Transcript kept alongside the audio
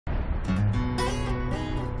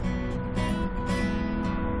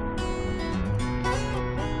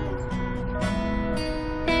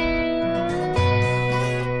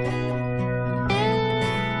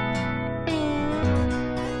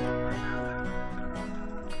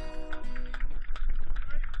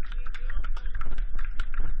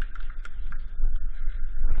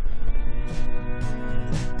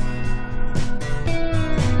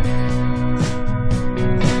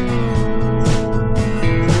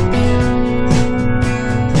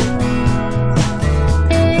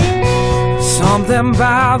standing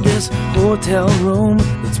by this hotel room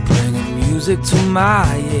that's bringing music to my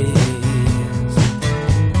ears.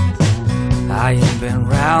 I ain't been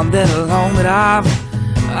round that long, but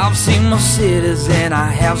I've seen more cities than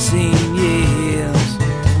I have seen years.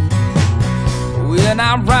 When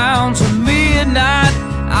I'm round to midnight,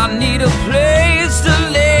 I need a place to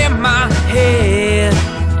lay my head.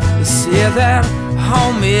 They say that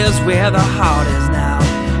home is where the heart is now.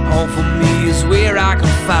 Home for me is where I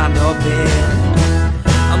can find a bed.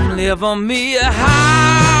 I'm living me a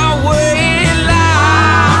highway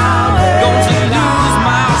life. Going to lose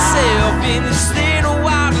myself in the state of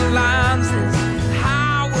white lines. This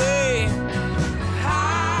highway life.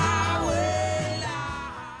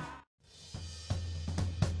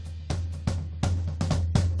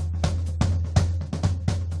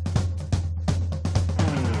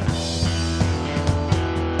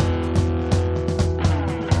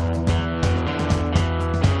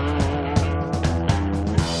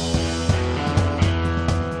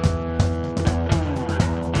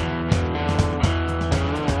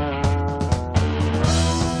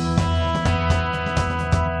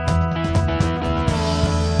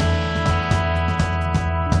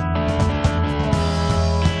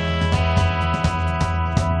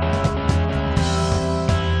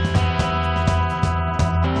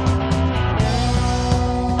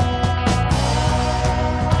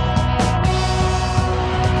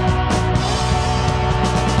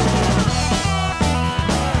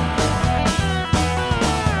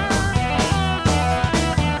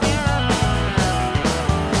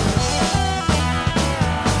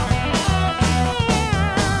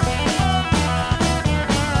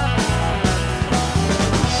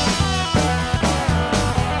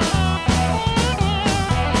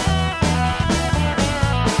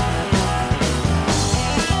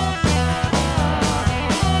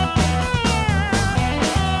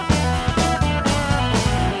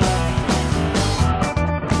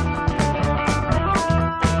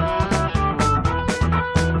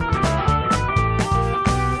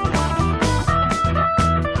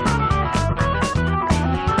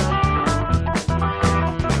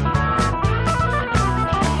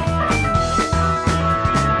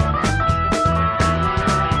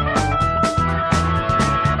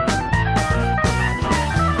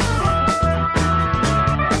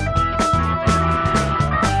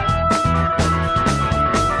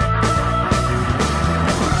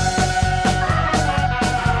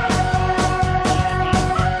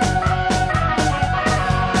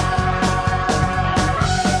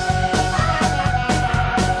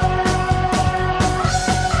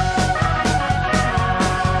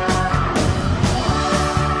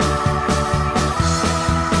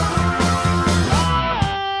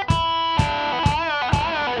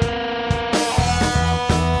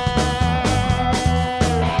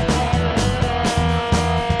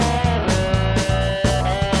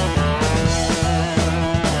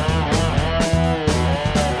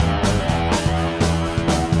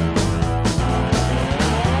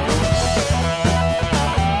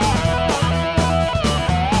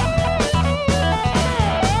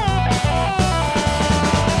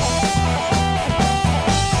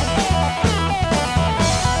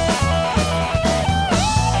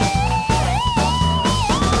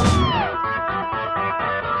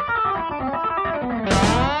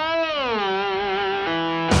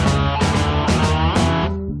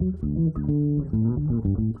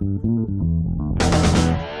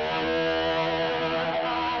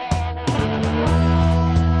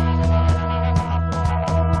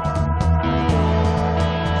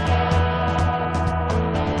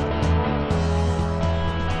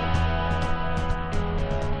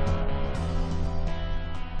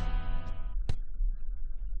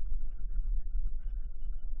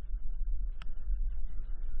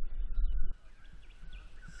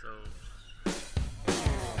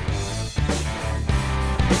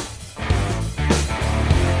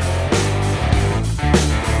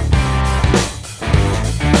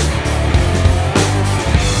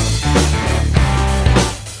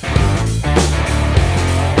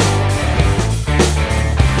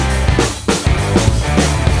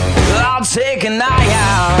 Take an eye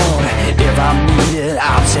out, if I need it,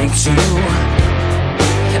 I'll take two.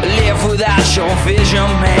 Live without your vision,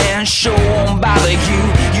 man, show won't bother you.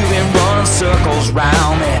 You've been running circles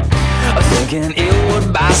round me, thinking it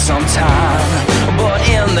would buy some time, but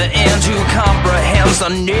in the end you comprehend the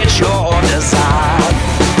nature of desire.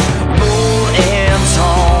 Roll and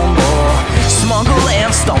tumble, smuggle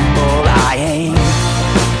and stumble, I ain't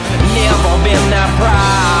never been that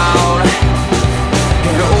proud.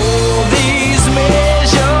 And all these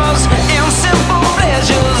measures and simple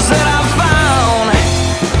pleasures that I found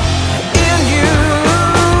in you.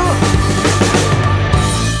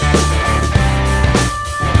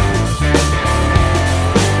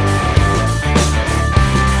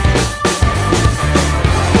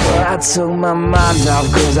 took my mind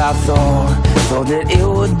off cause I thought that it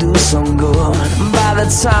would do some good. By the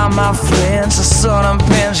time I flinched, a sudden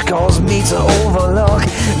pinch caused me to overlook.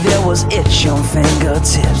 There was itch on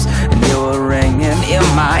fingertips, and they were ringing in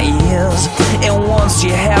my ears. And once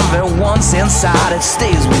you have it once inside, it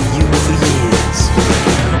stays with you for years.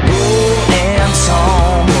 Roll and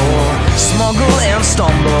tumble, smuggle and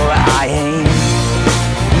stumble, I ain't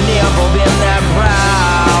never been that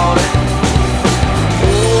proud.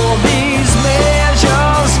 All these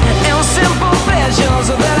measures and simple pleasures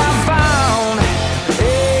that I found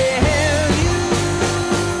in you.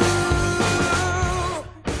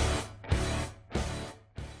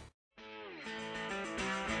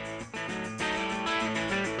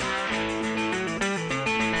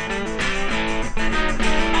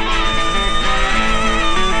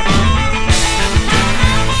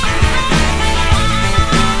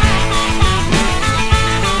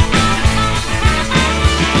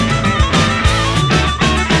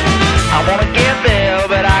 I wanna get there,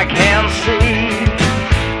 but I can't see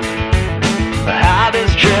how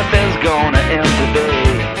this trip is gonna end today.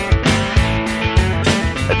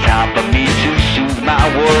 A time for me to soothe my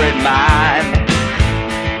worried mind,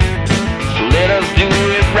 so let us do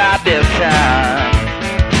it right this time.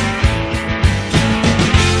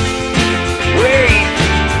 Wait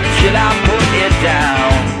till I put it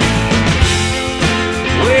down.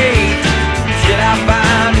 Wait till I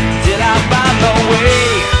find the way.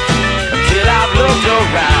 Till I've looked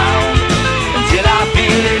around, until I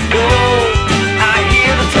feel it go. I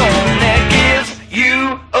hear the tone that gives you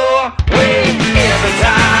away every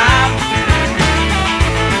time.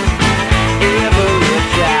 Every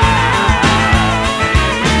time.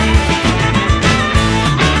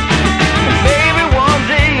 Maybe one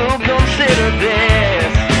day you'll consider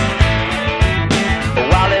this,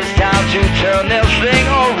 while it's time to turn this thing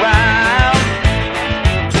around.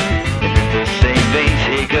 The same thing,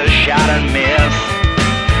 take a shot and miss.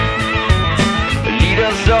 Lead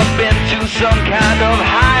us up into some kind of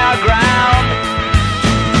higher ground.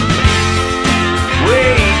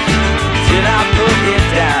 Wait till I put it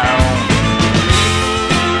down.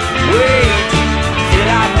 Wait till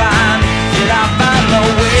I find the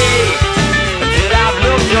way. Till I've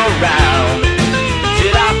looked around,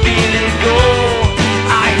 till I feel it go.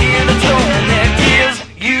 I hear the tone that gives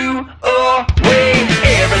you away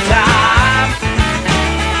every time.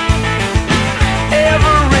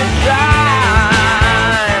 Every time.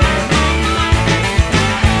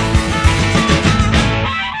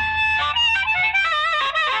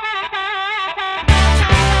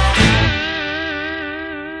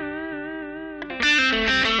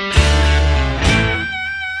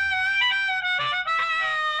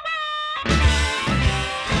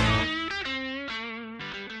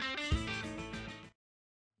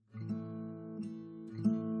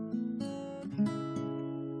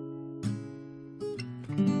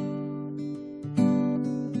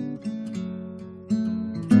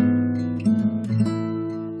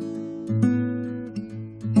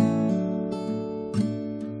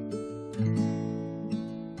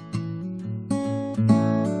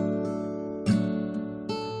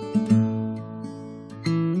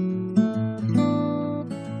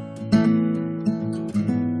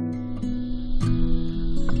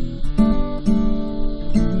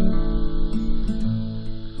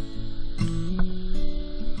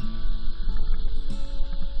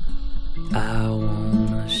 I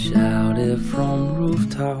wanna shout it from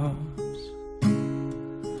rooftops.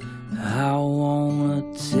 I wanna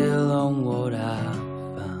tell them what I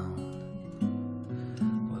found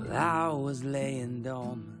while I was laying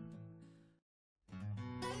dormant.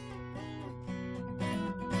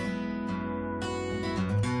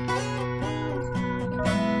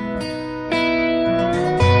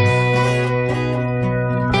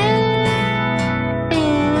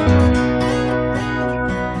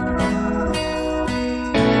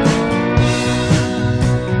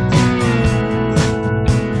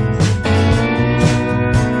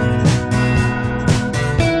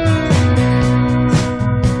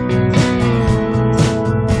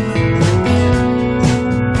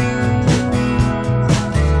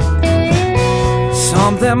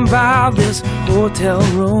 Something about this hotel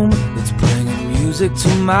room that's bringing music to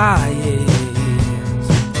my ears.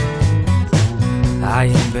 I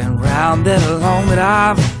ain't been round that long, but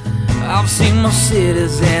I've seen more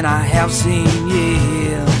cities than I have seen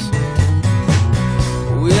years.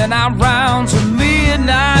 When I round to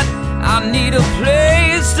midnight, I need a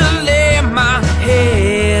place to lay my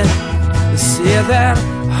head. They say that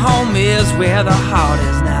home is where the heart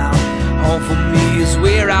is now. Home for me is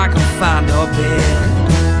where I can find a bed.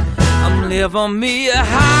 I'm living me a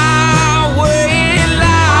highway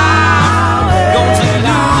life.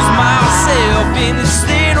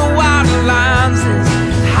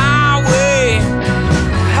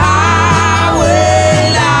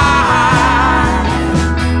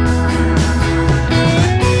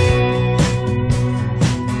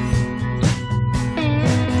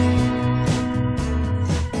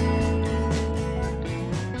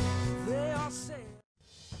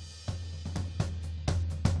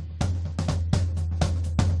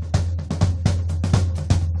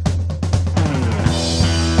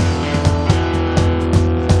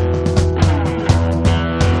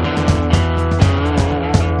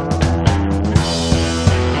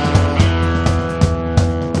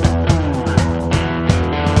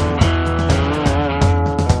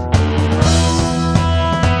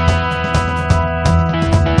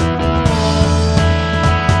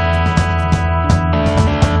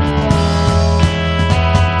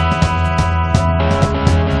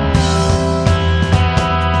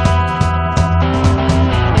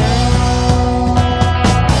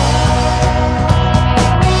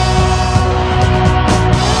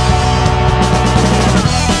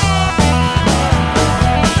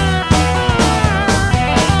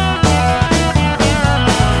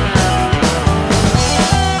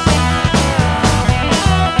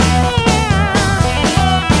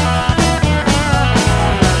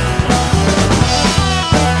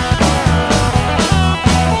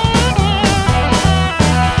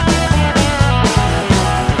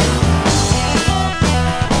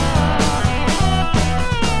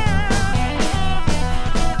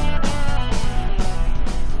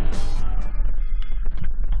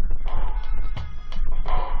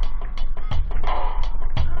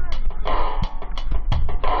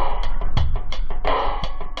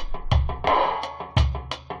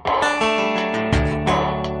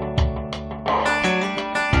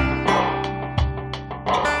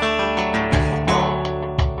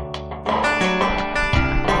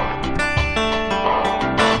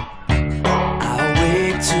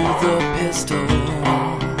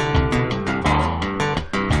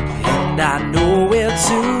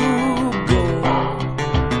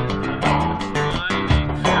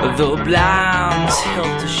 the blinds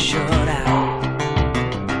help to shut out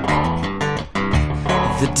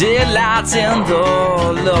the daylights in the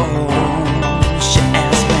low. She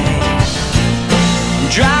asked me, I'm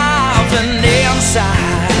driving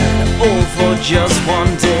inside, oh, for just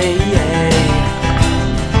one day, yeah.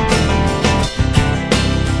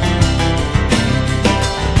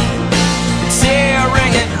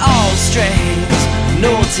 Tearing at all strings,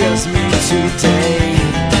 notice me today.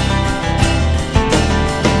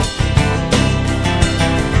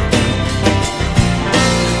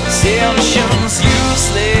 Tension's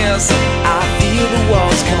useless, I feel the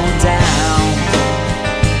walls come down.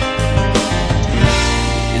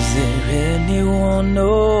 Is there anyone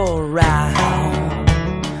around?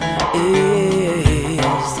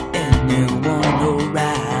 Is anyone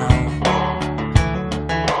around?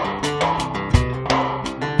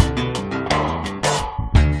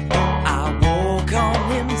 I walk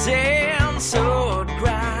on intense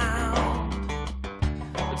ground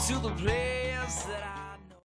to the place that I